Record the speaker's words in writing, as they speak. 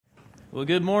Well,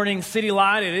 good morning, City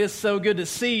Light. It is so good to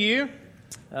see you.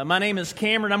 My name is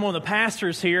Cameron. I'm one of the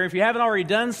pastors here. If you haven't already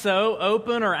done so,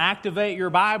 open or activate your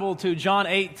Bible to John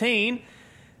 18.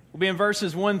 We'll be in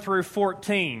verses 1 through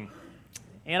 14.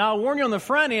 And I'll warn you on the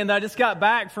front end that I just got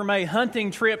back from a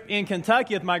hunting trip in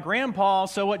Kentucky with my grandpa.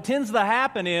 So what tends to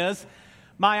happen is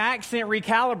my accent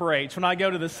recalibrates when I go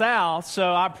to the South.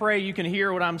 So I pray you can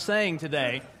hear what I'm saying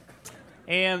today.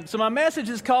 And so my message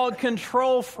is called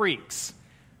Control Freaks.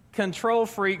 Control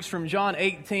Freaks from John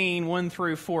 18, 1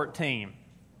 through 14.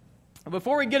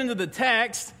 Before we get into the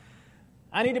text,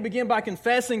 I need to begin by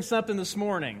confessing something this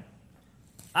morning.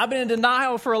 I've been in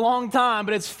denial for a long time,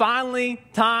 but it's finally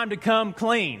time to come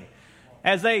clean.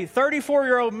 As a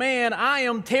 34-year-old man, I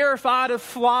am terrified of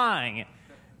flying.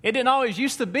 It didn't always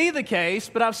used to be the case,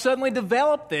 but I've suddenly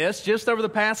developed this just over the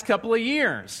past couple of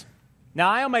years. Now,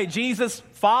 I am a Jesus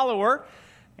follower,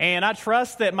 and I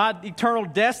trust that my eternal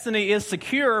destiny is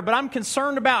secure, but I'm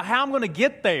concerned about how I'm going to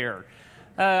get there.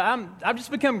 I've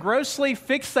just become grossly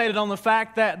fixated on the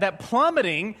fact that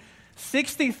plummeting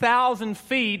 60,000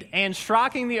 feet and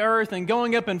striking the earth and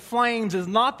going up in flames is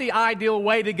not the ideal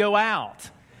way to go out.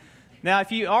 Now,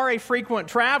 if you are a frequent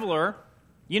traveler,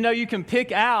 you know you can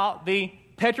pick out the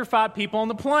petrified people on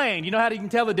the plane. You know how you can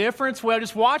tell the difference? Well,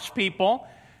 just watch people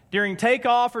during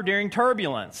takeoff or during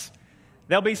turbulence.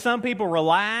 There'll be some people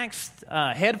relaxed,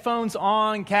 headphones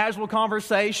on, casual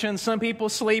conversation, some people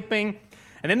sleeping.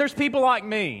 And then there's people like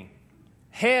me,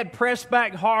 head pressed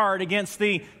back hard against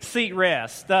the seat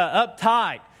rest,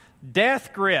 uptight,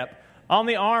 death grip on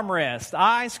the armrest,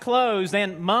 eyes closed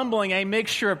and mumbling a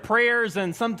mixture of prayers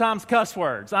and sometimes cuss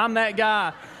words. I'm that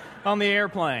guy on the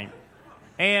airplane.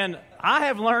 And I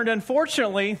have learned,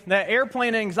 unfortunately, that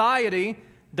airplane anxiety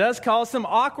does cause some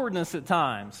awkwardness at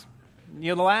times.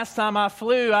 You know, the last time I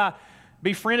flew, I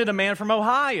befriended a man from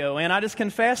Ohio, and I just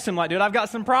confessed to him, like, dude, I've got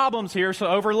some problems here, so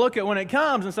overlook it when it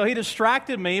comes. And so he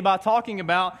distracted me by talking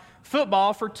about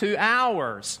football for 2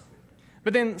 hours.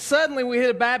 But then suddenly we hit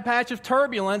a bad patch of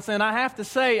turbulence, and I have to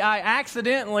say, I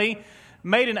accidentally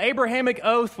made an Abrahamic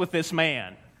oath with this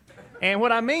man. And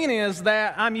what I mean is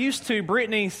that I'm used to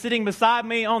Brittany sitting beside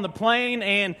me on the plane,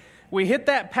 and we hit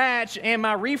that patch, and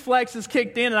my reflexes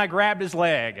kicked in, and I grabbed his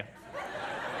leg.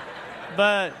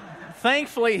 But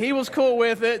thankfully, he was cool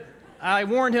with it. I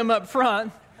warned him up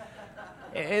front.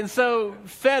 And so,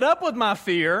 fed up with my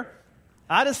fear,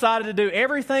 I decided to do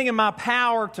everything in my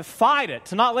power to fight it,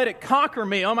 to not let it conquer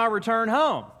me on my return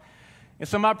home. And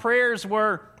so my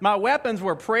weapons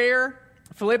were prayer,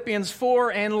 Philippians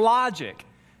 4, and logic.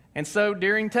 And so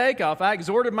during takeoff, I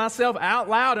exhorted myself out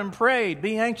loud and prayed,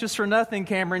 "Be anxious for nothing,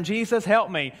 Cameron. Jesus,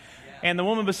 help me." And the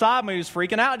woman beside me was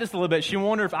freaking out just a little bit. She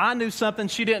wondered if I knew something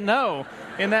she didn't know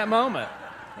in that moment.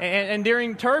 And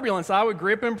during turbulence, I would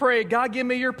grip and pray, "God, give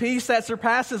me your peace that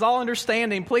surpasses all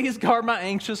understanding. Please guard my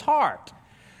anxious heart."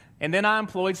 And then I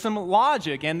employed some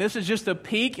logic. And this is just a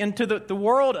peek into the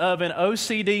world of an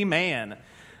OCD man.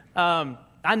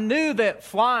 I knew that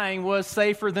flying was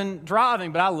safer than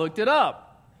driving, but I looked it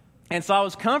up. And so I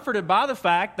was comforted by the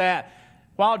fact that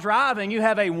while driving, you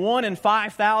have a 1 in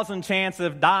 5,000 chance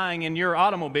of dying in your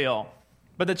automobile.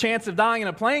 But the chance of dying in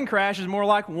a plane crash is more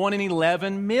like 1 in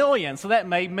 11 million. So that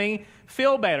made me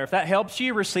feel better. If that helps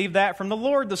you, receive that from the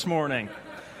Lord this morning.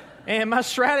 And my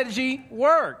strategy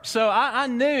worked. So I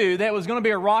knew that it was going to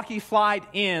be a rocky flight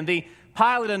in. The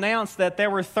pilot announced that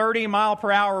there were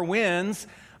 30-mile-per-hour winds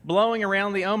blowing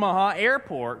around the Omaha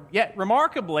airport. Yet,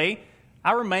 remarkably,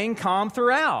 I remained calm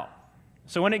throughout.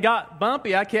 So when it got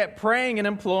bumpy, I kept praying and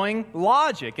employing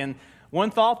logic. And one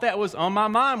thought that was on my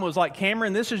mind was like,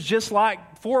 "Cameron, this is just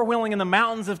like four-wheeling in the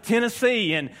mountains of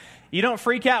Tennessee. And you don't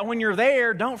freak out when you're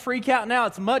there. Don't freak out now.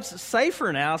 It's much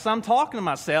safer now." So I'm talking to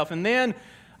myself. And then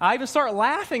I even started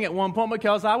laughing at one point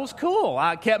because I was cool.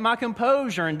 I kept my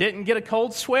composure and didn't get a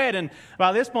cold sweat. And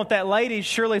by this point, that lady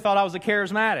surely thought I was a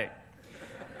charismatic.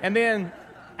 And then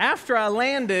after I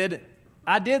landed,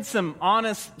 I did some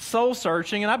honest soul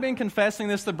searching, and I've been confessing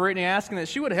this to Brittany, asking that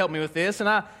she would help me with this. And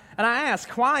I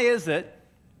asked, why is it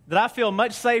that I feel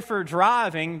much safer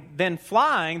driving than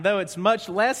flying, though it's much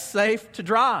less safe to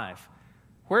drive?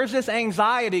 Where does this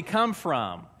anxiety come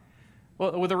from?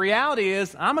 Well, the reality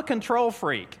is I'm a control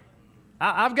freak.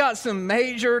 I've got some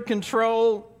major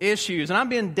control issues, and I'm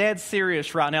being dead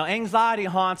serious right now. Anxiety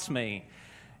haunts me.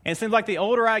 And it seems like the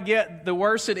older I get, the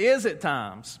worse it is at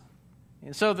times.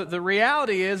 And so the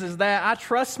reality is that I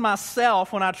trust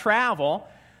myself when I travel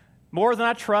more than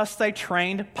I trust a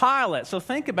trained pilot. So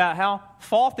think about how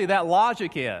faulty that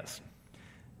logic is.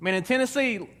 I mean, in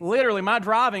Tennessee, literally, my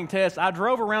driving test, I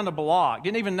drove around a block,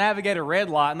 didn't even navigate a red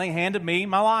light, and they handed me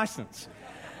my license.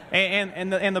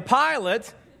 And the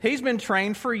pilot, he's been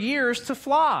trained for years to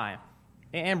fly.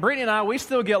 And Brittany and I, we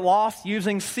still get lost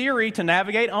using Siri to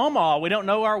navigate Omaha. We don't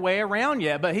know our way around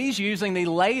yet, but he's using the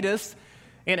latest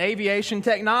in aviation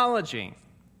technology.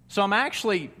 So I'm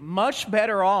actually much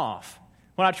better off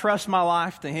when I trust my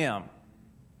life to him.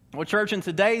 Well, church, in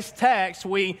today's text,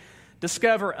 we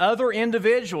discover other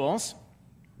individuals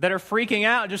that are freaking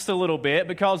out just a little bit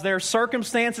because their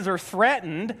circumstances are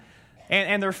threatened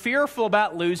and they're fearful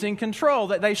about losing control.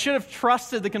 That they should have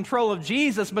trusted the control of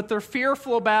Jesus, but they're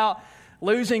fearful about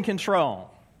losing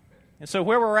control. And so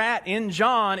where we're at in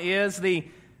John is the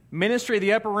ministry of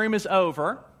the upper room is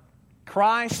over.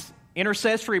 Christ's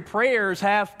intercessory prayers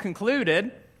have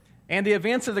concluded, and the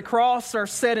events of the cross are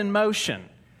set in motion.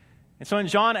 And so in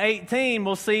John 18,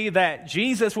 we'll see that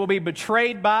Jesus will be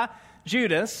betrayed by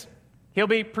Judas. He'll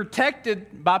be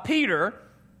protected by Peter,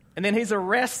 and then he's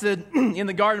arrested in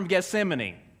the Garden of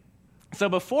Gethsemane. So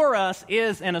before us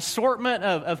is an assortment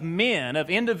of men, of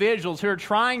individuals who are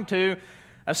trying to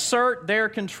assert their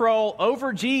control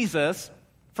over Jesus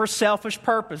for selfish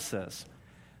purposes.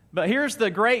 But here's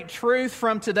the great truth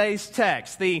from today's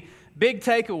text, the big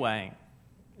takeaway.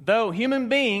 Though human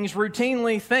beings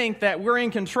routinely think that we're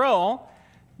in control,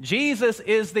 Jesus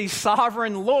is the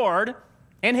sovereign Lord,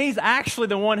 and he's actually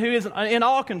the one who is in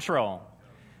all control.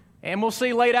 And we'll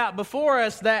see laid out before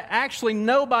us that actually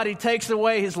nobody takes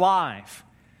away his life.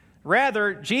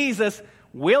 Rather, Jesus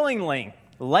willingly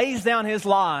lays down his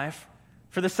life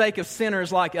for the sake of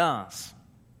sinners like us.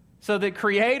 So the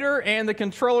creator and the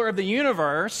controller of the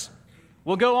universe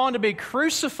will go on to be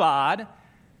crucified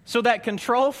so that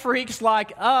control freaks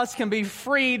like us can be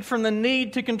freed from the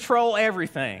need to control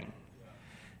everything.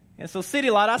 And so, City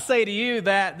Light, I say to you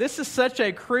that this is such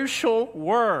a crucial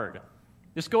word.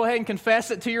 Just go ahead and confess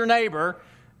it to your neighbor.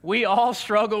 We all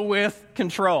struggle with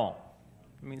control.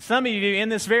 I mean, some of you in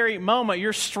this very moment,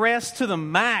 you're stressed to the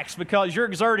max because you're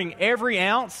exerting every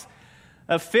ounce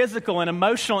of physical and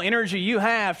emotional energy you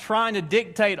have trying to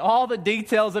dictate all the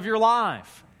details of your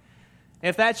life.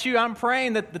 If that's you, I'm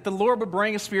praying that the Lord would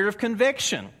bring a spirit of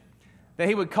conviction, that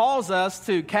he would cause us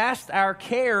to cast our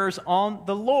cares on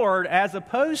the Lord as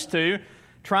opposed to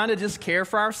trying to just care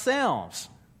for ourselves.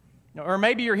 Or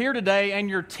maybe you're here today and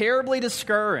you're terribly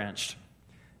discouraged.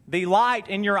 The light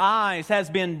in your eyes has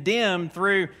been dimmed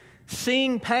through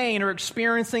seeing pain or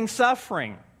experiencing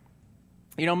suffering.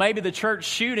 You know, maybe the church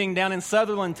shooting down in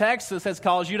Sutherland, Texas has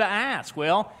caused you to ask,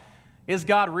 well, is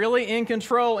God really in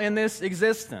control in this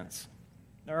existence?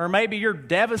 Or maybe you're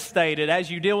devastated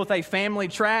as you deal with a family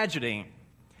tragedy.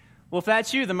 Well, if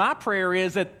that's you, then my prayer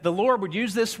is that the Lord would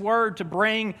use this word to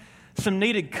bring some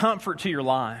needed comfort to your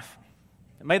life.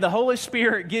 May the Holy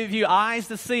Spirit give you eyes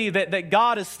to see that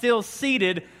God is still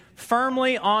seated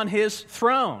firmly on his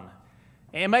throne.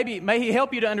 And may he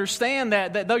help you to understand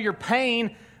that though your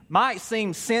pain might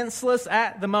seem senseless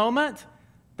at the moment,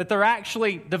 that there are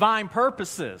actually divine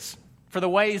purposes for the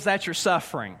ways that you're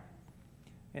suffering.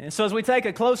 And so as we take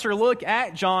a closer look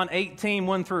at John 18,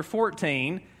 1 through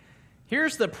 14,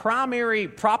 here's the primary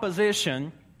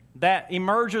proposition that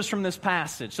emerges from this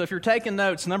passage. So if you're taking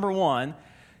notes, number one,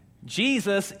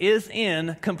 Jesus is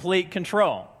in complete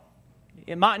control.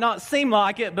 It might not seem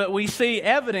like it, but we see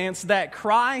evidence that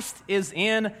Christ is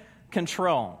in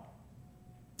control.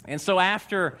 And so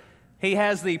after he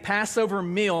has the Passover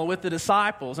meal with the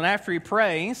disciples, and after he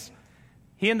prays,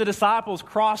 he and the disciples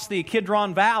cross the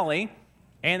Kidron Valley,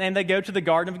 and they go to the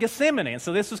Garden of Gethsemane. And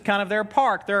so this was kind of their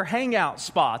park, their hangout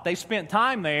spot. They spent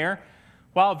time there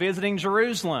while visiting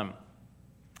Jerusalem.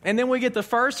 And then we get the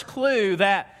first clue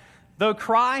that though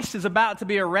Christ is about to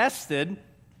be arrested,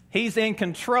 he's in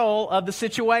control of the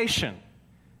situation.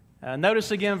 Notice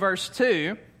again verse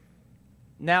 2.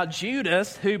 Now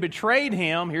Judas, who betrayed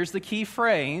him, here's the key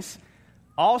phrase,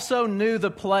 also knew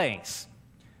the place.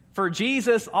 For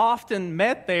Jesus often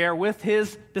met there with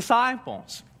his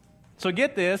disciples. So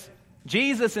get this,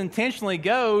 Jesus intentionally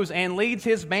goes and leads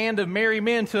his band of merry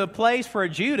men to a place where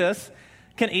Judas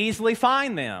can easily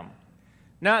find them.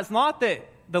 Now it's not that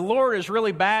the Lord is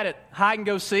really bad at hide and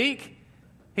go seek.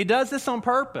 He does this on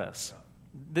purpose.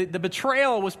 The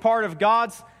betrayal was part of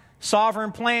God's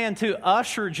sovereign plan to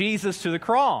usher Jesus to the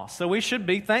cross. So we should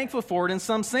be thankful for it in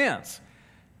some sense.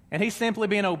 And he's simply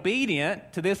being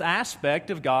obedient to this aspect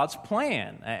of God's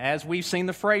plan. As we've seen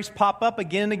the phrase pop up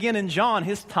again and again in John,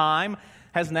 his time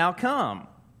has now come.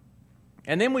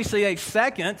 And then we see a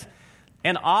second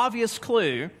and obvious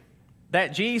clue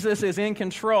that Jesus is in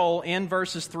control in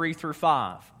verses 3 through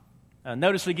 5.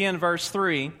 Notice again verse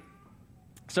 3.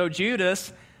 So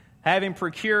Judas, having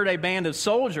procured a band of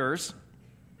soldiers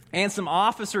and some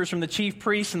officers from the chief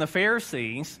priests and the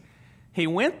Pharisees, he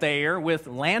went there with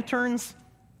lanterns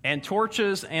and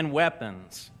torches and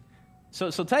weapons. So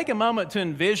take a moment to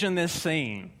envision this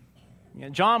scene.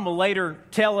 John will later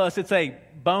tell us it's a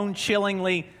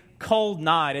bone-chillingly cold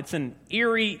night. It's an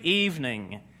eerie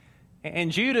evening.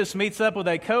 And Judas meets up with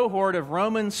a cohort of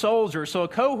Roman soldiers. So a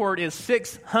cohort is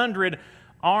 600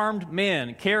 armed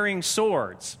men carrying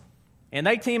swords. And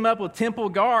they team up with temple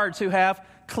guards who have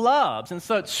clubs. And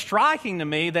so it's striking to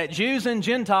me that Jews and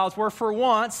Gentiles were for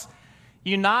once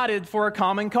united for a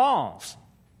common cause.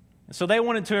 And so they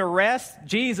wanted to arrest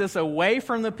Jesus away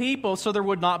from the people so there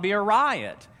would not be a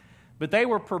riot. But they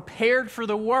were prepared for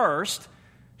the worst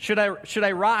should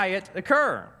a riot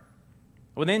occur.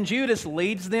 Well, then Judas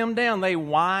leads them down. They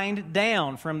wind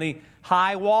down from the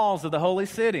high walls of the holy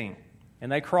city.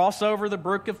 And they cross over the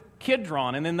brook of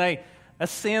Kidron. And then they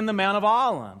ascend the Mount of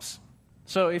Olives.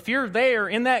 So if you're there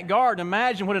in that garden,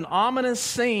 imagine what an ominous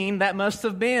scene that must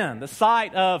have been. The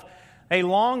sight of a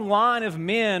long line of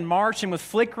men marching with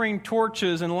flickering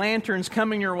torches and lanterns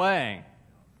coming your way.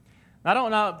 I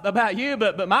don't know about you,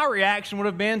 but my reaction would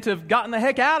have been to have gotten the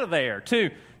heck out of there,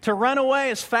 to run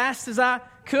away as fast as I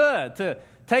could, to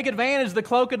take advantage of the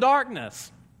cloak of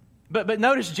darkness. But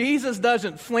notice Jesus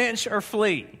doesn't flinch or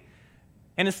flee.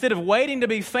 And instead of waiting to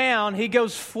be found, he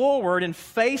goes forward and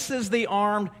faces the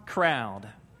armed crowd.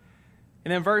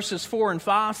 And then verses 4 and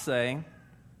 5 say,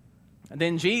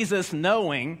 then Jesus,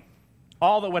 knowing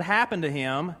all that would happen to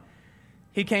him,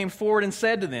 he came forward and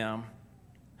said to them,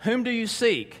 whom do you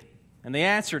seek? And they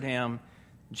answered him,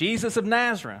 Jesus of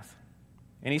Nazareth.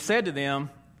 And he said to them,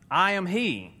 I am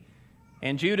he.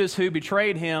 And Judas, who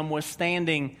betrayed him, was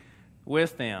standing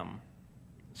with them.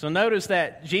 So notice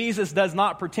that Jesus does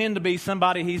not pretend to be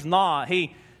somebody he's not.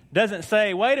 He doesn't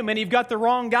say, wait a minute, you've got the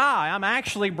wrong guy. I'm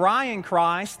actually Brian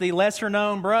Christ, the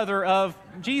lesser-known brother of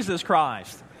Jesus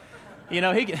Christ. You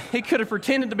know, he could have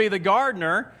pretended to be the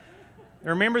gardener.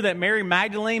 Remember that Mary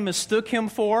Magdalene mistook him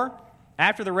for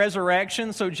after the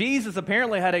resurrection. So Jesus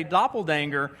apparently had a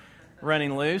doppelganger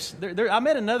running loose. I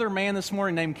met another man this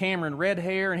morning named Cameron, red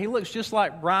hair, and he looks just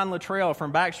like Brian Luttrell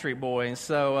from Backstreet Boys.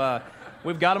 So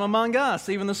we've got him among us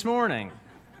even this morning.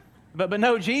 But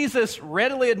no, Jesus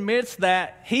readily admits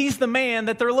that he's the man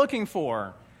that they're looking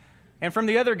for. And from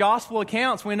the other gospel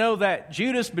accounts, we know that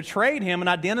Judas betrayed him and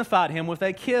identified him with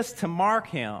a kiss to mark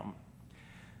him.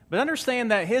 But understand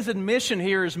that his admission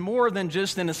here is more than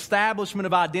just an establishment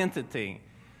of identity.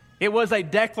 It was a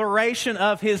declaration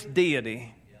of his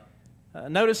deity.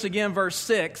 Notice again verse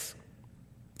 6.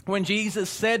 When Jesus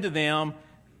said to them,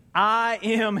 I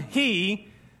am he,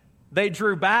 they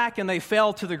drew back and they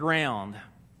fell to the ground.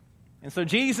 And so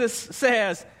Jesus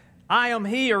says, I am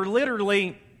he, or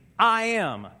literally, I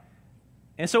am.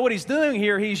 And so what he's doing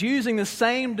here, he's using the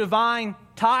same divine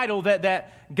title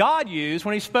that God used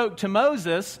when he spoke to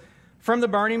Moses from the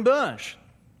burning bush.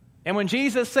 And when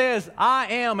Jesus says, I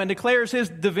am, and declares his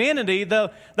divinity,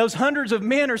 those hundreds of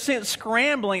men are sent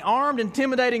scrambling. Armed,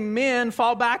 intimidating men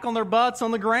fall back on their butts on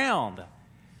the ground.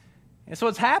 And so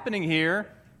what's happening here,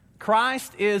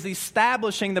 Christ is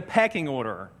establishing the pecking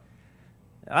order.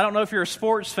 I don't know if you're a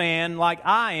sports fan like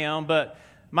I am, but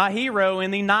my hero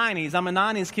in the 90s, I'm a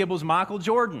 90s kid, was Michael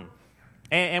Jordan.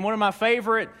 And one of my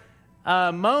favorite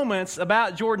moments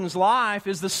about Jordan's life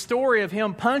is the story of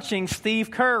him punching Steve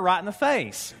Kerr right in the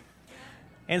face.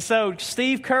 And so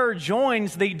Steve Kerr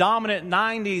joins the dominant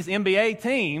 90s NBA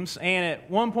teams, and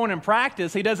at one point in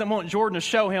practice, he doesn't want Jordan to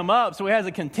show him up, so he has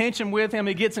a contention with him.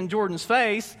 He gets in Jordan's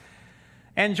face,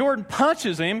 and Jordan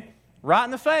punches him right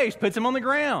in the face, puts him on the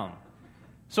ground.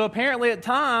 So apparently at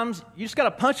times, you just got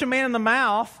to punch a man in the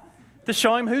mouth to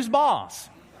show him who's boss.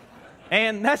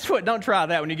 And that's what, don't try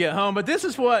that when you get home, but this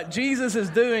is what Jesus is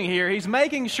doing here. He's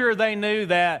making sure they knew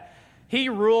that he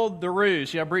ruled the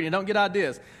roost. Yeah, Brittany, don't get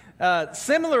ideas.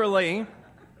 Similarly,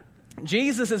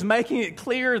 Jesus is making it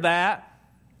clear that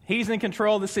he's in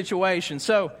control of the situation.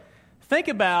 So think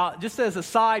about, just as a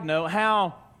side note,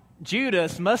 how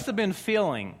Judas must have been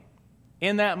feeling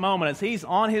in that moment as he's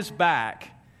on his back.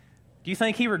 Do you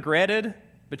think he regretted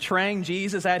betraying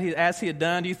Jesus as he had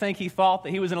done? Do you think he thought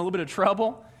that he was in a little bit of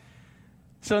trouble?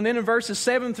 So then in verses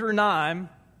 7 through 9,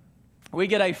 we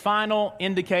get a final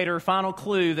indicator, final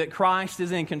clue that Christ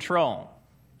is in control.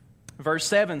 Verse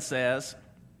 7 says,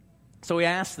 so he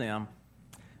asked them,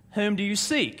 whom do you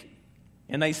seek?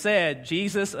 And they said,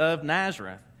 Jesus of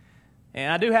Nazareth.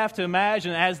 And I do have to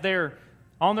imagine as they're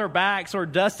on their backs or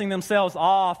dusting themselves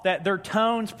off, that their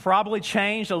tones probably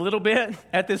changed a little bit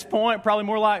at this point, probably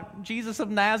more like Jesus of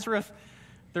Nazareth.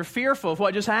 They're fearful of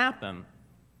what just happened.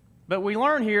 But we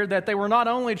learn here that they were not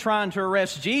only trying to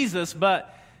arrest Jesus,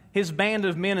 but his band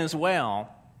of men as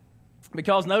well.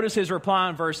 Because notice his reply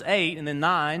in verse 8 and then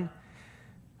 9.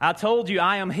 I told you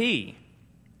I am he.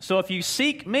 So if you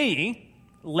seek me,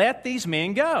 let these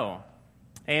men go.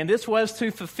 And this was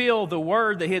to fulfill the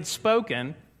word that he had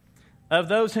spoken. Of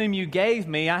those whom you gave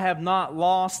me, I have not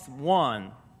lost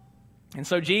one. And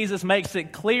so Jesus makes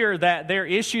it clear that there are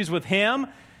issues with him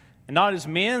and not his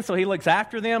men. So he looks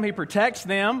after them, he protects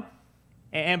them.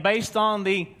 And based on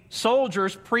the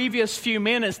soldiers' previous few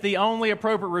minutes, the only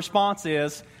appropriate response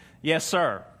is, yes,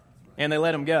 sir. And they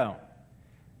let him go.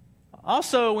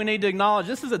 Also, we need to acknowledge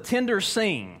this is a tender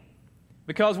scene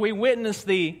because we witness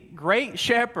the great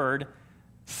shepherd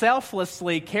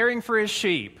selflessly caring for his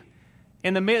sheep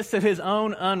in the midst of his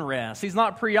own unrest. He's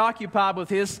not preoccupied with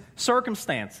his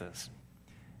circumstances.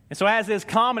 And so as is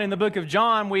common in the book of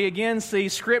John, we again see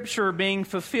Scripture being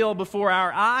fulfilled before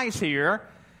our eyes here.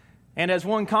 And as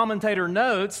one commentator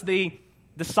notes, the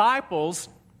disciples'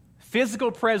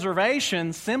 physical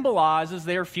preservation symbolizes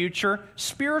their future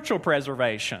spiritual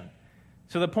preservation.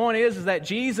 So the point is that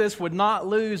Jesus would not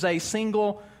lose a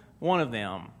single one of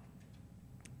them.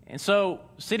 And so,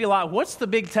 City Light, what's the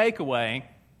big takeaway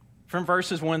from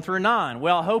verses 1 through 9?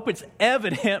 Well, I hope it's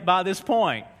evident by this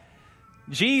point.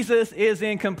 Jesus is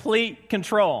in complete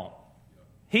control.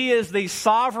 He is the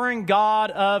sovereign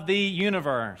God of the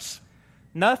universe.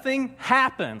 Nothing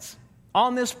happens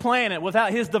on this planet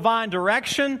without his divine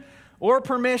direction or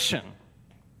permission.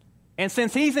 And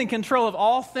since he's in control of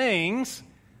all things,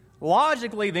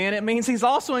 logically then, it means he's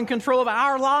also in control of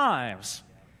our lives.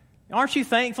 Aren't you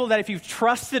thankful that if you've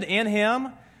trusted in him,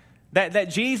 that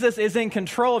Jesus is in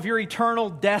control of your eternal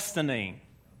destiny?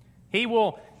 He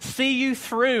will see you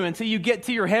through until you get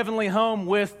to your heavenly home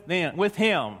with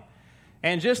him.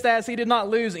 And just as he did not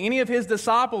lose any of his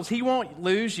disciples, he won't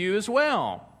lose you as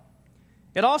well.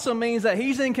 It also means that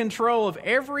he's in control of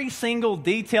every single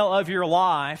detail of your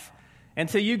life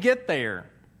until you get there.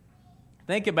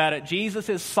 Think about it. Jesus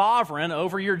is sovereign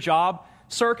over your job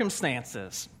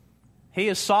circumstances. He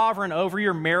is sovereign over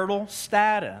your marital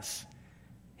status.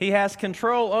 He has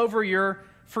control over your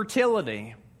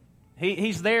fertility.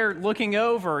 He's there looking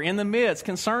over in the midst,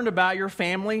 concerned about your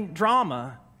family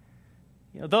drama.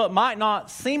 Though it might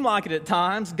not seem like it at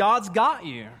times, God's got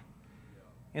you.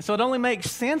 And so it only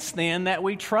makes sense then that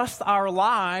we trust our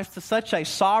lives to such a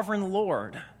sovereign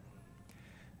Lord.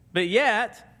 But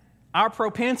yet, our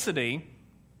propensity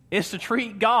is to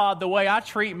treat God the way I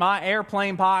treat my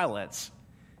airplane pilots.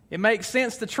 It makes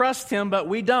sense to trust him, but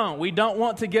we don't. We don't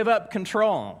want to give up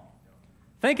control.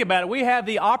 Think about it. We have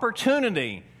the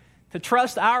opportunity to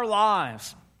trust our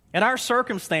lives and our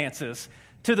circumstances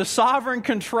to the sovereign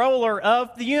controller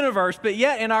of the universe. But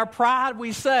yet in our pride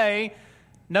we say,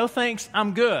 no thanks,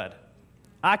 I'm good.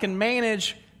 I can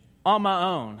manage on my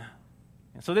own.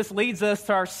 And so this leads us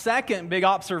to our second big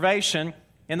observation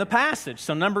in the passage.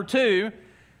 So number 2,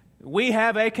 we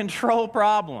have a control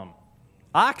problem.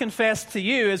 I confess to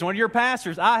you as one of your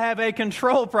pastors, I have a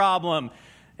control problem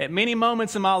at many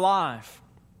moments in my life.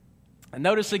 And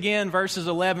notice again verses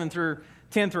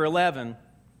 10 through 11.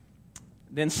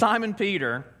 Then Simon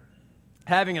Peter,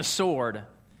 having a sword,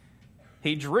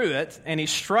 he drew it and he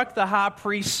struck the high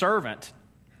priest's servant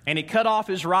and he cut off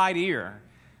his right ear.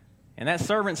 And that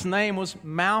servant's name was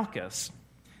Malchus.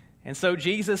 And so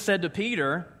Jesus said to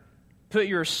Peter, put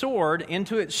your sword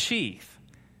into its sheath.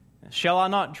 Shall I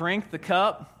not drink the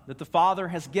cup that the Father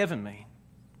has given me?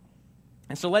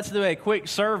 And so let's do a quick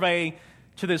survey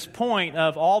to this point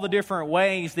of all the different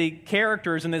ways the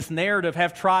characters in this narrative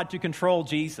have tried to control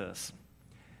Jesus.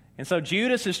 And so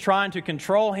Judas is trying to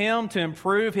control him to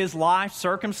improve his life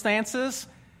circumstances,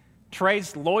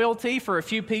 trades loyalty for a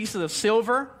few pieces of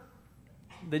silver.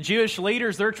 The Jewish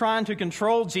leaders, they're trying to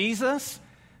control Jesus.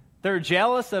 They're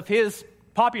jealous of his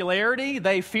popularity.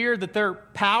 They fear that their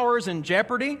power is in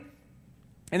jeopardy.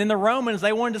 And then the Romans,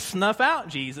 they wanted to snuff out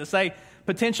Jesus, a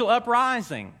potential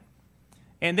uprising.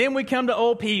 And then we come to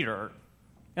old Peter.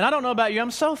 And I don't know about you,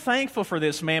 I'm so thankful for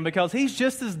this man because he's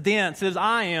just as dense as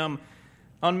I am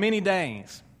on many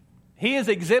days. He is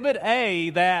exhibit A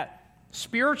that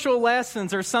spiritual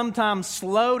lessons are sometimes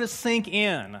slow to sink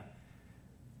in.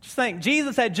 Just think,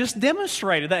 Jesus had just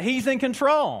demonstrated that he's in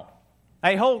control.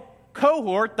 A whole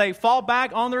cohort, they fall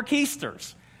back on their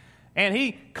keisters. And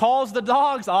he calls the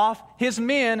dogs off his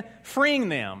men, freeing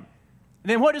them.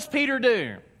 And then what does Peter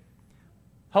do?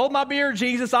 Hold my beer,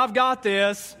 Jesus, I've got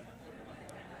this.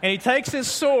 And he takes his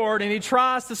sword and he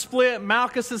tries to split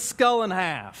Malchus' skull in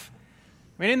half.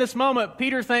 I mean, in this moment,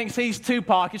 Peter thinks he's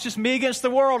Tupac. It's just me against the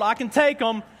world. I can take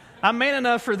them. I'm man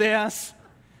enough for this.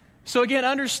 So again,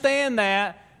 understand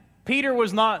that Peter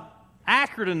was not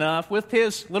accurate enough with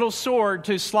his little sword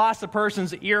to slice a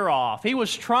person's ear off. He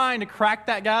was trying to crack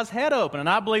that guy's head open. And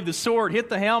I believe the sword hit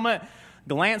the helmet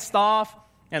glanced off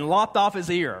and lopped off his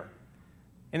ear.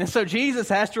 And so Jesus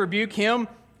has to rebuke him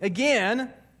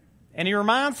again, and he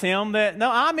reminds him that, no,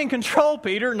 I'm in control,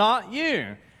 Peter, not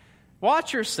you.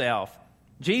 Watch yourself.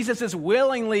 Jesus is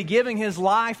willingly giving his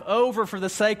life over for the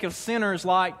sake of sinners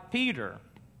like Peter.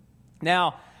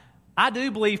 Now, I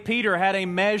do believe Peter had a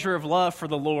measure of love for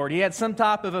the Lord. He had some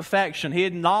type of affection. He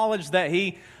acknowledged that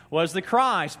he was the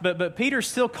Christ, but Peter's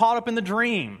still caught up in the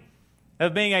dream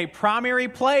of being a primary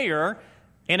player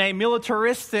in a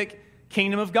militaristic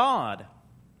kingdom of God.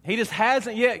 He just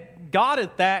hasn't yet got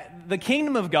it that the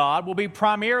kingdom of God will be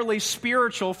primarily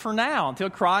spiritual for now until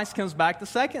Christ comes back the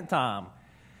second time,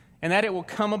 and that it will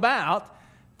come about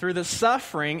through the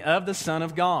suffering of the Son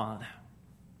of God.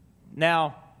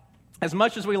 Now, as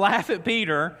much as we laugh at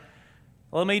Peter,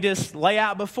 let me just lay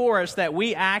out before us that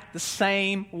we act the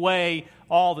same way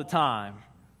all the time.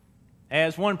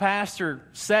 As one pastor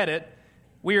said it,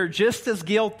 we are just as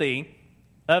guilty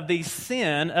of the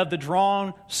sin of the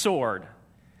drawn sword.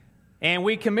 And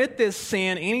we commit this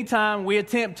sin anytime we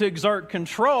attempt to exert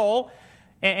control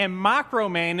and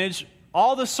micromanage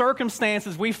all the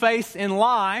circumstances we face in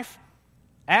life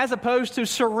as opposed to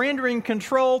surrendering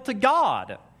control to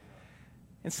God.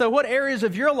 And so what areas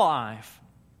of your life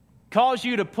cause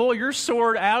you to pull your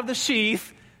sword out of the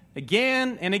sheath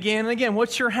again and again and again?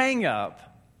 What's your hang up?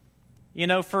 You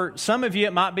know, for some of you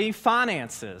it might be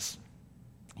finances.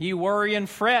 You worry and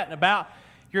fret about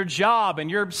your job,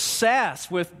 and you're obsessed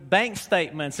with bank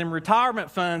statements and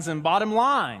retirement funds and bottom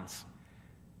lines.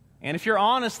 And if you're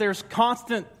honest, there's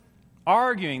constant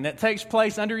arguing that takes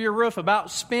place under your roof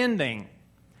about spending.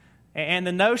 And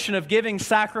the notion of giving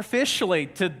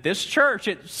sacrificially to this church,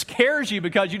 it scares you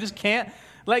because you just can't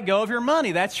let go of your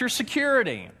money. That's your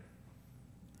security.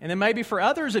 And then maybe for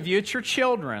others of you, it's your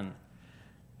children.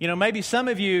 You know, maybe some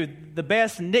of you, the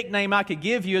best nickname I could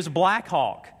give you is Black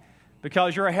Hawk,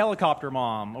 because you're a helicopter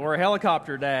mom or a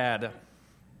helicopter dad.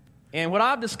 And what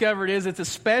I've discovered is it's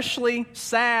especially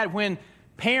sad when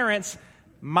parents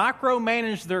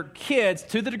micromanage their kids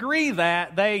to the degree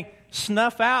that they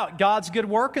snuff out God's good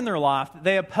work in their life.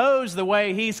 They oppose the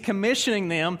way He's commissioning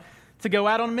them to go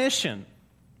out on mission.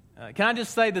 Can I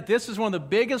just say that this is one of the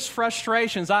biggest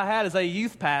frustrations I had as a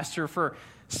youth pastor for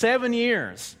 7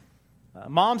 years.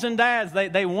 Moms and dads,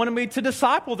 they wanted me to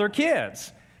disciple their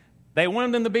kids. They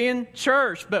wanted them to be in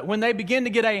church, but when they begin to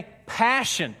get a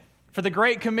passion for the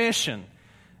Great Commission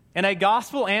and a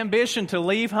gospel ambition to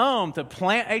leave home, to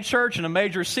plant a church in a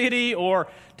major city or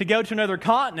to go to another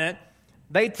continent,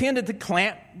 they tended to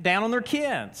clamp down on their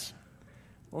kids.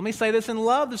 Let me say this in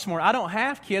love this morning. I don't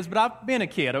have kids, but I've been a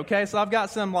kid, okay? So I've got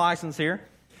some license here.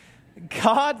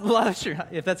 God loves you,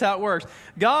 if that's how it works.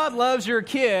 God loves your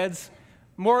kids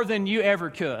more than you ever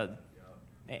could.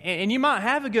 And you might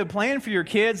have a good plan for your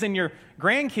kids and your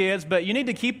grandkids, but you need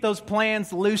to keep those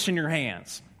plans loose in your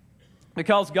hands,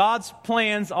 because God's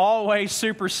plans always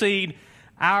supersede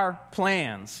our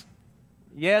plans.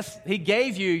 Yes, He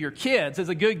gave you your kids as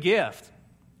a good gift,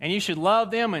 and you should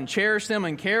love them and cherish them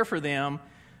and care for them.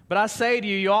 But I say to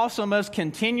you, you also must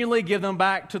continually give them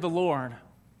back to the Lord.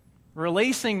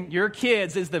 Releasing your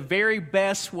kids is the very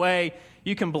best way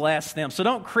you can bless them. So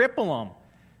don't cripple them.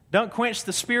 Don't quench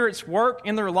the Spirit's work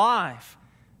in their life.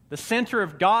 The center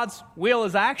of God's will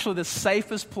is actually the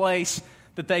safest place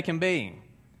that they can be.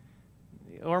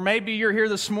 Or maybe you're here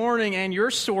this morning and your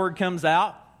sword comes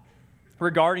out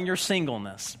regarding your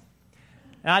singleness.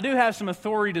 Now, I do have some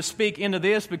authority to speak into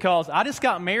this because I just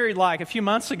got married like a few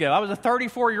months ago. I was a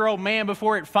 34-year-old man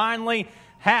before it finally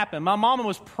happened. My mama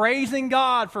was praising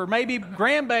God for maybe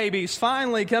grandbabies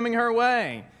finally coming her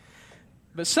way.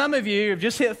 But some of you have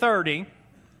just hit 30,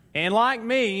 and like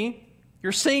me,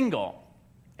 you're single.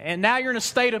 And now you're in a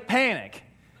state of panic.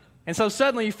 And so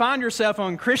suddenly you find yourself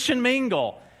on Christian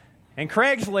Mingle and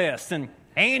Craigslist and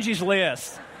Angie's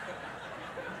List.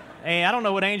 And I don't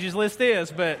know what Angie's List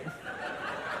is, but...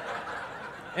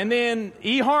 And then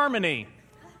eHarmony.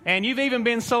 And you've even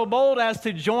been so bold as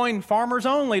to join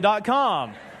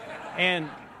FarmersOnly.com. And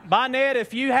by net,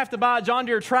 if you have to buy a John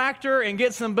Deere tractor and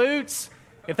get some boots,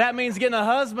 if that means getting a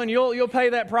husband, you'll pay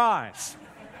that price.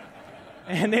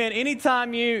 And then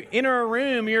anytime you enter a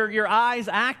room, your eyes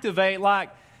activate like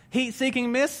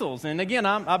heat-seeking missiles. And again,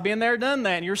 I've been there, done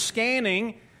that. And you're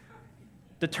scanning,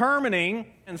 determining,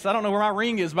 and so I don't know where my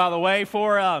ring is, by the way,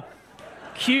 for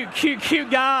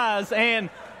cute guys and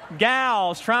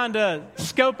gals trying to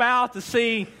scope out to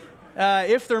see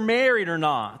if they're married or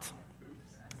not.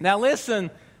 Now listen,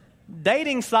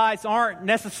 dating sites aren't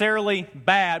necessarily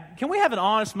bad. Can we have an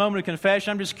honest moment of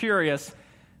confession? I'm just curious.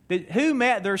 Who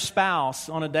met their spouse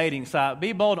on a dating site?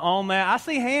 Be bold on that. I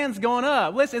see hands going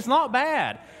up. Listen, it's not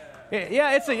bad.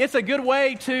 Yeah, it's a good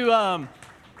way to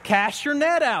cast your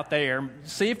net out there,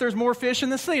 see if there's more fish in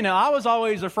the sea. Now, I was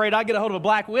always afraid I'd get a hold of a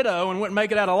black widow and wouldn't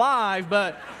make it out alive,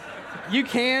 but you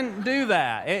can do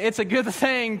that. It's a good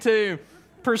thing to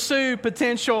pursue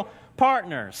potential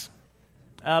partners.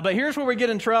 But here's where we get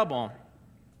in trouble.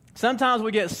 Sometimes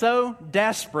we get so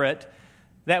desperate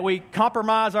that we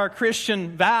compromise our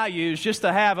Christian values just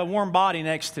to have a warm body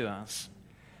next to us.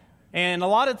 And a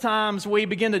lot of times we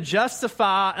begin to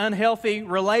justify unhealthy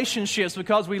relationships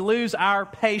because we lose our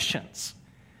patience.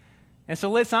 And so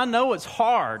listen, I know it's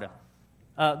hard.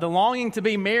 The longing to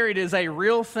be married is a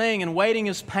real thing and waiting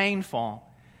is painful.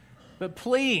 But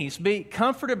please be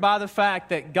comforted by the fact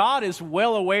that God is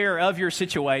well aware of your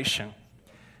situation.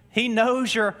 He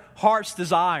knows your heart's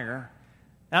desire.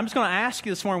 And I'm just going to ask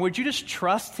you this morning, would you just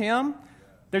trust Him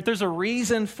that there's a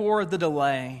reason for the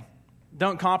delay?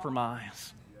 Don't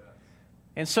compromise.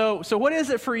 And so what is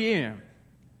it for you?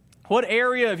 What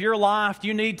area of your life do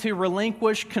you need to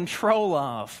relinquish control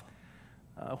of?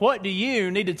 What do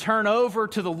you need to turn over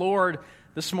to the Lord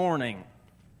this morning?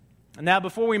 And now,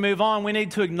 before we move on, we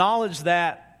need to acknowledge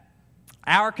that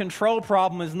our control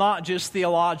problem is not just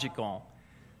theological.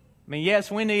 I mean, yes,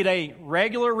 we need a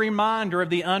regular reminder of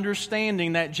the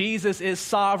understanding that Jesus is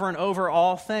sovereign over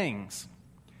all things.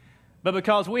 But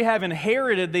because we have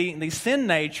inherited the sin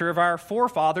nature of our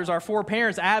forefathers, our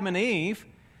foreparents, Adam and Eve,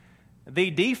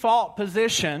 the default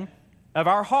position of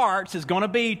our hearts is going to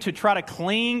be to try to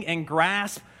cling and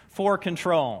grasp for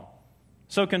control.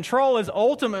 So control is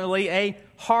ultimately a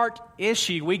heart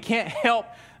issue. We can't help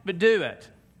but do it.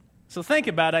 So think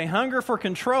about it. A hunger for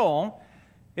control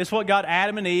is what got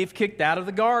Adam and Eve kicked out of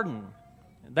the garden.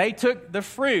 They took the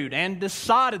fruit and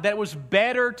decided that it was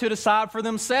better to decide for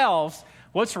themselves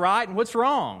what's right and what's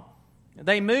wrong.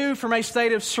 They moved from a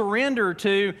state of surrender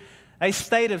to a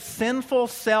state of sinful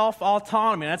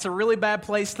self-autonomy. That's a really bad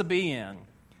place to be in.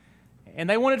 And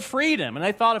they wanted freedom, and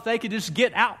they thought if they could just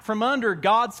get out from under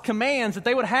God's commands that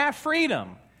they would have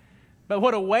freedom. But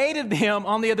what awaited them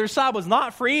on the other side was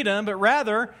not freedom, but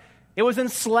rather it was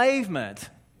enslavement.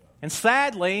 And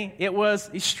sadly, it was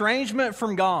estrangement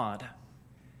from God.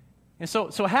 And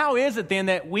so how is it then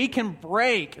that we can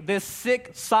break this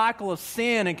sick cycle of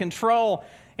sin and control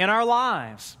in our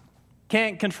lives?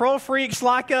 Can control freaks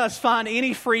like us find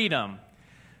any freedom?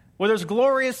 Well, there's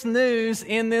glorious news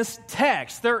in this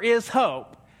text. There is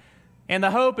hope. And the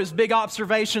hope is big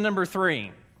observation number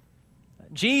 3.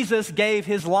 Jesus gave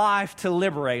His life to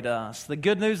liberate us. The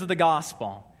good news of the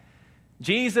gospel.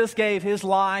 Jesus gave His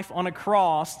life on a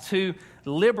cross to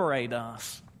liberate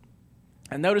us.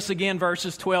 And notice again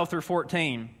verses 12 through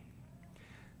 14.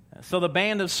 So the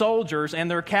band of soldiers and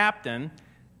their captain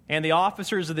and the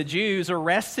officers of the Jews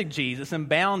arrested Jesus and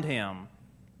bound Him.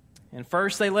 And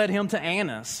first they led Him to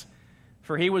Annas,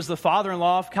 for he was the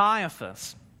father-in-law of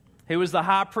Caiaphas, who was the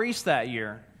high priest that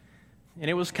year. And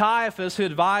it was Caiaphas who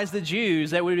advised the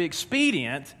Jews that it would be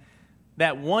expedient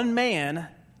that one man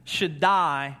should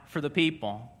die for the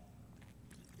people.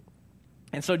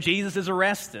 And so Jesus is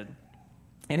arrested,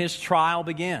 and His trial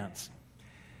begins.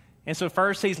 And so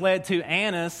first He's led to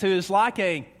Annas, who is like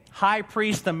a high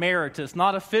priest emeritus,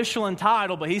 not official in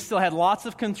title, but he still had lots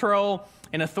of control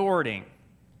and authority.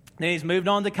 Then He's moved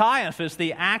on to Caiaphas,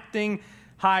 the acting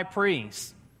high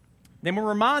priest. Then we're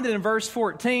reminded in verse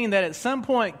 14 that at some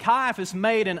point Caiaphas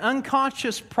made an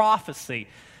unconscious prophecy.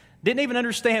 Didn't even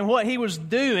understand what he was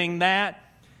doing, that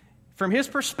from his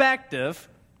perspective,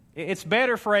 it's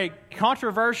better for a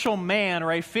controversial man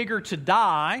or a figure to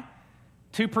die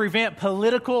to prevent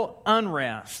political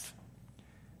unrest.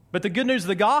 But the good news of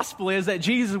the gospel is that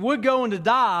Jesus would go on to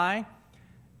die,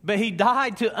 but He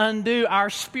died to undo our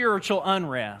spiritual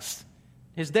unrest.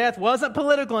 His death wasn't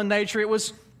political in nature, it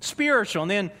was spiritual.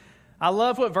 And then I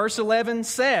love what verse 11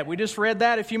 said. We just read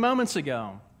that a few moments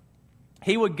ago.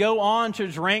 He would go on to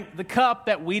drink the cup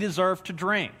that we deserve to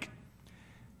drink.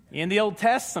 In the Old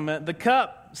Testament, the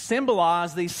cup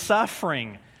symbolized the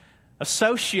suffering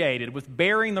associated with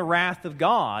bearing the wrath of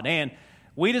God. And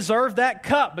we deserve that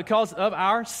cup because of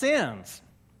our sins.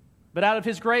 But out of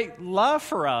His great love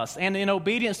for us and in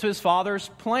obedience to His Father's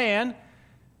plan,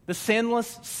 the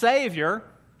sinless Savior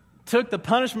took the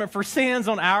punishment for sins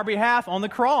on our behalf on the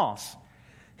cross.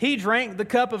 He drank the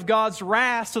cup of God's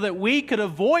wrath so that we could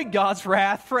avoid God's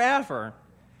wrath forever.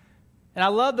 And I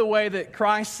love the way that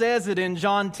Christ says it in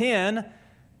John 10,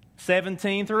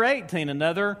 17 through 18,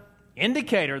 another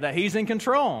indicator that He's in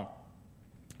control.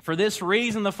 For this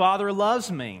reason the Father loves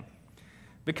me,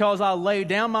 because I lay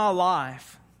down my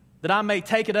life that I may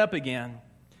take it up again.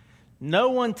 No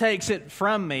one takes it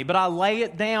from me, but I lay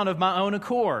it down of my own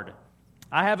accord.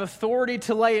 I have authority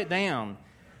to lay it down,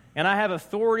 and I have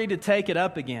authority to take it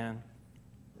up again.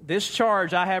 This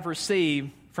charge I have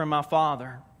received from my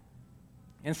Father."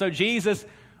 And so Jesus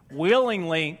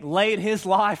willingly laid his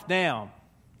life down.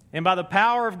 And by the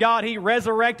power of God, he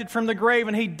resurrected from the grave,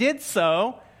 and he did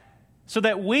so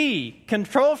that we,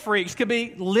 control freaks, could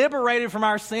be liberated from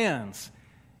our sins,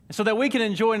 and so that we can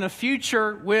enjoy in the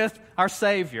future with our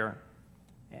Savior.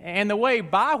 And the way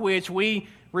by which we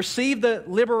receive the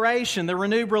liberation, the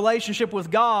renewed relationship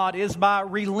with God, is by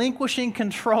relinquishing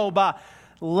control, by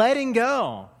letting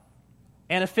go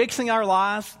and affixing our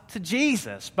lives to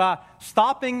Jesus, by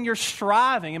stopping your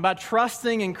striving and by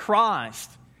trusting in Christ.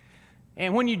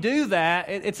 And when you do that,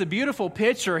 it's a beautiful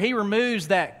picture. He removes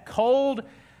that cold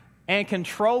and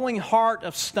controlling heart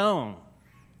of stone,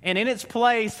 and in its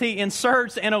place, he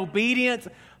inserts an obedient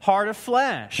heart of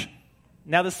flesh.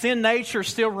 Now, the sin nature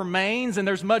still remains, and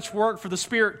there's much work for the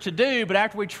Spirit to do, but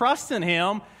after we trust in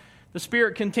him, the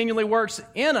Spirit continually works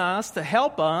in us to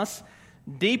help us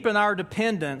deepen our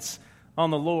dependence on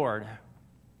the Lord.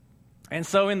 And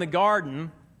so in the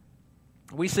garden,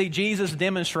 we see Jesus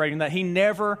demonstrating that he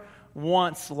never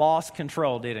once lost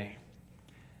control, did he?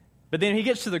 But then he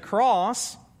gets to the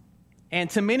cross, and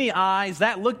to many eyes,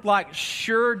 that looked like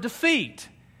sure defeat.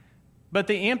 But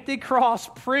the empty cross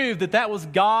proved that was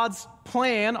God's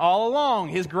plan all along,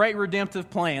 his great redemptive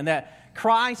plan, that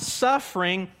Christ's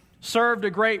suffering served a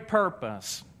great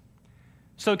purpose.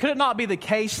 So could it not be the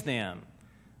case then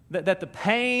that the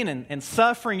pain and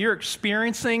suffering you're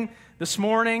experiencing this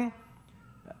morning,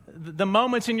 the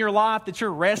moments in your life that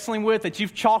you're wrestling with, that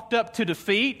you've chalked up to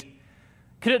defeat,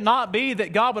 could it not be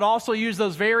that God would also use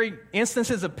those very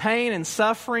instances of pain and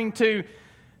suffering to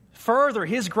further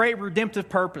his great redemptive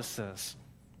purposes?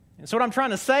 And so what I'm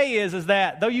trying to say is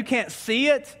that though you can't see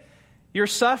it, your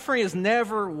suffering is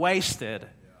never wasted.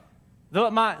 Though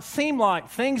it might seem like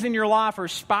things in your life are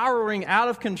spiraling out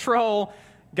of control,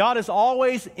 God is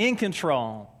always in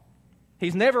control.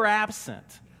 He's never absent.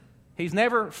 He's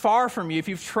never far from you if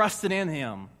you've trusted in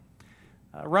him.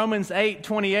 Romans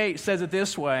 8:28 says it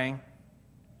this way,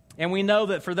 "And we know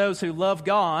that for those who love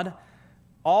God,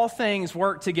 all things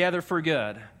work together for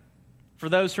good, for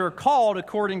those who are called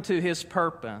according to his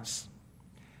purpose."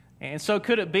 And so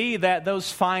could it be that those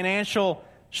financial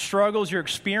struggles you're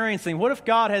experiencing, what if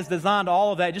God has designed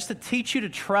all of that just to teach you to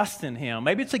trust in him?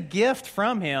 Maybe it's a gift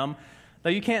from him, though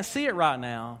you can't see it right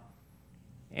now.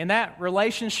 And that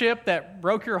relationship that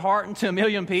broke your heart into a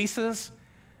million pieces,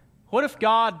 what if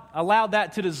God allowed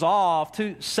that to dissolve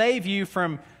to save you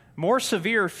from more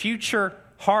severe future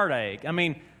heartache? I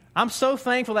mean, I'm so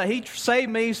thankful that he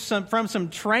saved me from some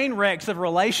train wrecks of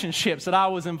relationships that I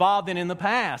was involved in the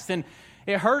past. And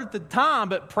it hurt at the time,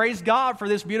 but praise God for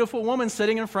this beautiful woman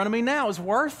sitting in front of me now. It was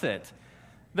worth it.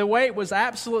 The wait was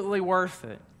absolutely worth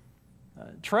it.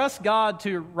 Trust God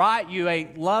to write you a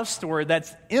love story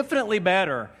that's infinitely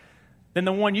better than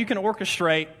the one you can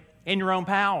orchestrate in your own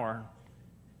power.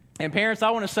 And parents,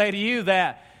 I want to say to you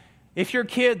that if your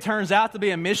kid turns out to be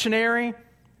a missionary,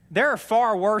 there are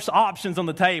far worse options on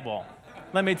the table.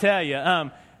 Let me tell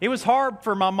you. It was hard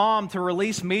for my mom to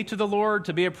release me to the Lord,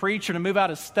 to be a preacher, to move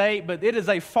out of state, but it is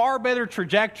a far better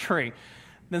trajectory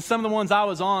than some of the ones I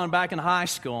was on back in high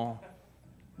school.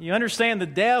 You understand, the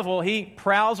devil, he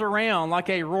prowls around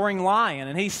like a roaring lion,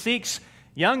 and he seeks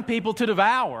young people to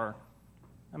devour.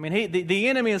 I mean, the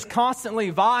enemy is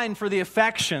constantly vying for the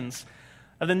affections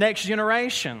of the next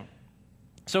generation.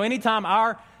 So anytime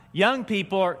our young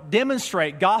people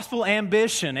demonstrate gospel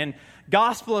ambition and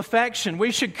gospel affection,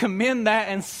 we should commend that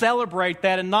and celebrate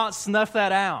that and not snuff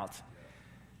that out.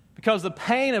 Because the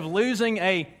pain of losing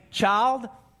a child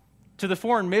to the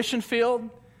foreign mission field,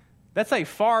 that's a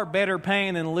far better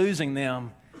pain than losing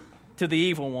them to the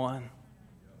evil one.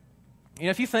 You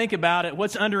know, if you think about it,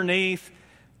 what's underneath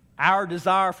our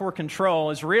desire for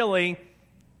control is really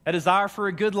a desire for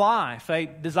a good life, a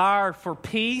desire for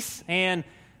peace, and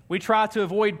we try to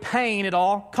avoid pain at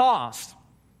all costs.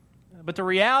 But the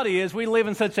reality is we live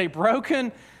in such a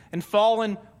broken and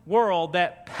fallen world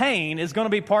that pain is going to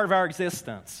be part of our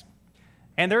existence.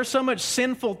 And there's so much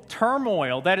sinful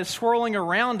turmoil that is swirling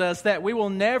around us that we will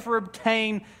never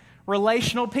obtain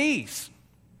relational peace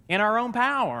in our own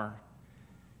power.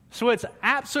 So it's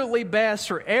absolutely best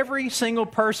for every single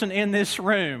person in this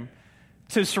room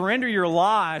to surrender your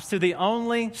lives to the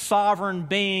only sovereign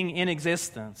being in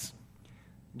existence.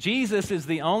 Jesus is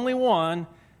the only one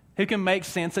who can make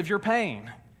sense of your pain.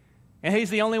 And he's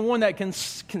the only one that can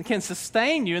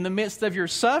sustain you in the midst of your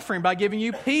suffering by giving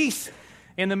you peace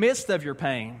in the midst of your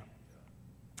pain.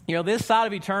 You know, this side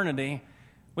of eternity,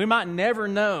 we might never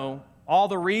know all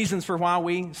the reasons for why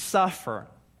we suffer.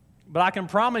 But I can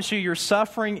promise you your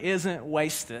suffering isn't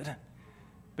wasted,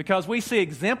 because we see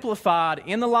exemplified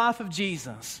in the life of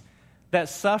Jesus that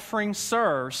suffering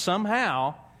serves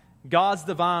somehow God's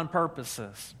divine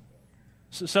purposes.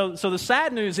 So the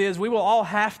sad news is we will all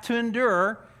have to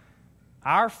endure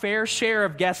our fair share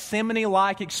of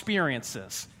Gethsemane-like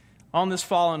experiences on this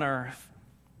fallen earth.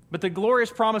 But the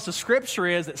glorious promise of Scripture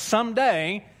is that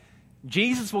someday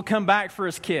Jesus will come back for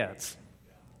his kids.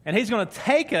 And he's going to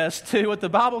take us to what the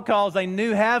Bible calls a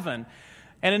new heaven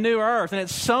and a new earth. And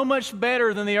it's so much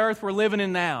better than the earth we're living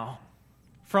in now.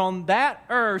 From that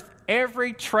earth,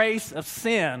 every trace of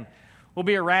sin will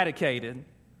be eradicated.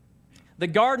 The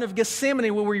Garden of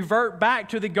Gethsemane will revert back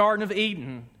to the Garden of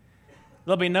Eden.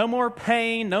 There'll be no more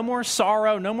pain, no more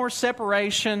sorrow, no more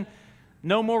separation,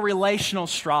 no more relational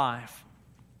strife.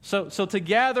 So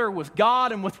together with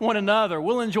God and with one another,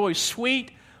 we'll enjoy sweet,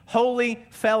 holy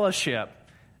fellowship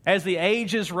as the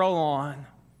ages roll on.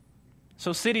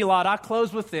 So City Light, I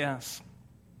close with this.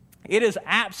 It is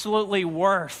absolutely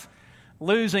worth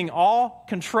losing all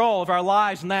control of our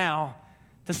lives now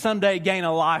to someday gain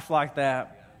a life like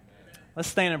that. Let's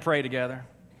stand and pray together.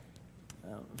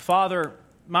 Father,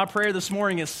 my prayer this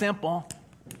morning is simple.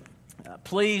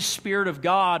 Please, Spirit of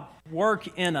God,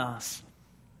 work in us.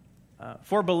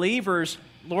 For believers,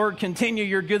 Lord, continue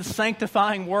your good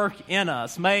sanctifying work in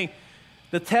us. May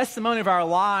the testimony of our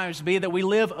lives be that we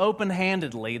live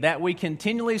open-handedly, that we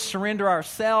continually surrender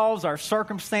ourselves, our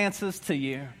circumstances to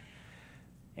you.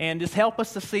 And just help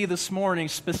us to see this morning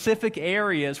specific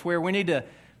areas where we need to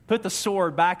put the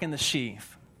sword back in the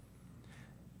sheath.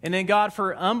 And then, God,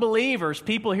 for unbelievers,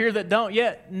 people here that don't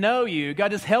yet know you,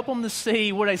 God, just help them to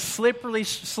see what a slippery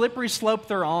slope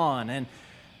they're on. And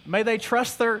may they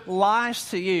trust their lives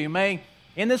to you. May,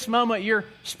 in this moment, your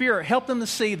Spirit help them to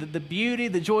see the beauty,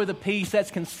 the joy, the peace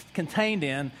that's contained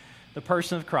in the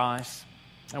person of Christ.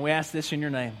 And we ask this in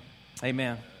your name.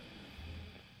 Amen.